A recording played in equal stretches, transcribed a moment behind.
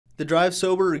The Drive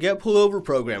Sober or Get Pulled Over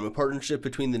program, a partnership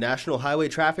between the National Highway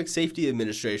Traffic Safety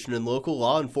Administration and local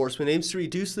law enforcement, aims to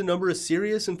reduce the number of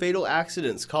serious and fatal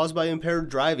accidents caused by impaired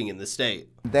driving in the state.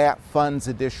 That funds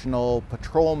additional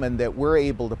patrolmen that we're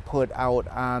able to put out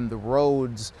on the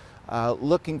roads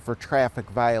looking for traffic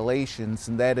violations,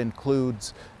 and that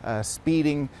includes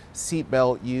speeding,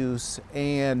 seatbelt use,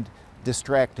 and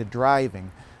distracted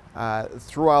driving.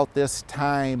 Throughout this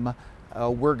time,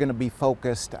 we're going to be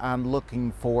focused on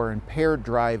looking for impaired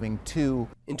driving too.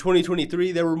 In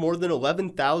 2023, there were more than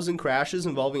 11,000 crashes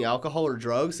involving alcohol or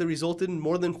drugs that resulted in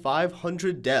more than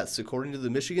 500 deaths, according to the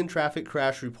Michigan Traffic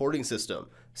Crash Reporting System.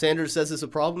 Sanders says it's a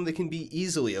problem that can be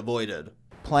easily avoided.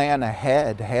 Plan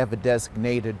ahead, have a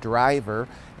designated driver,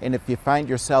 and if you find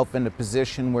yourself in a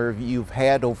position where you've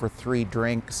had over 3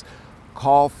 drinks,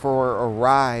 call for a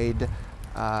ride,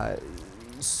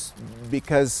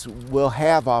 because we'll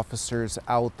have officers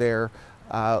out there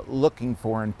looking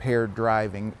for impaired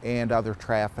driving and other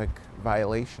traffic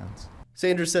violations.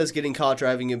 Sanders says getting caught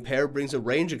driving impaired brings a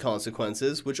range of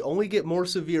consequences, which only get more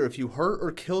severe if you hurt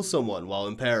or kill someone while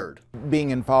impaired.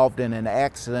 Being involved in an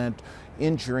accident,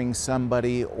 injuring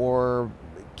somebody, or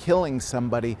killing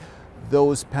somebody,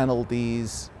 those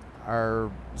penalties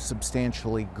are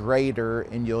substantially greater,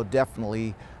 and you'll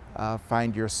definitely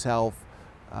find yourself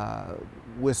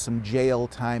with some jail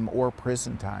time or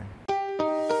prison time.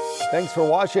 Thanks for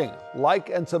watching. Like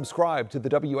and subscribe to the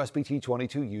WSBT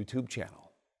 22 YouTube channel.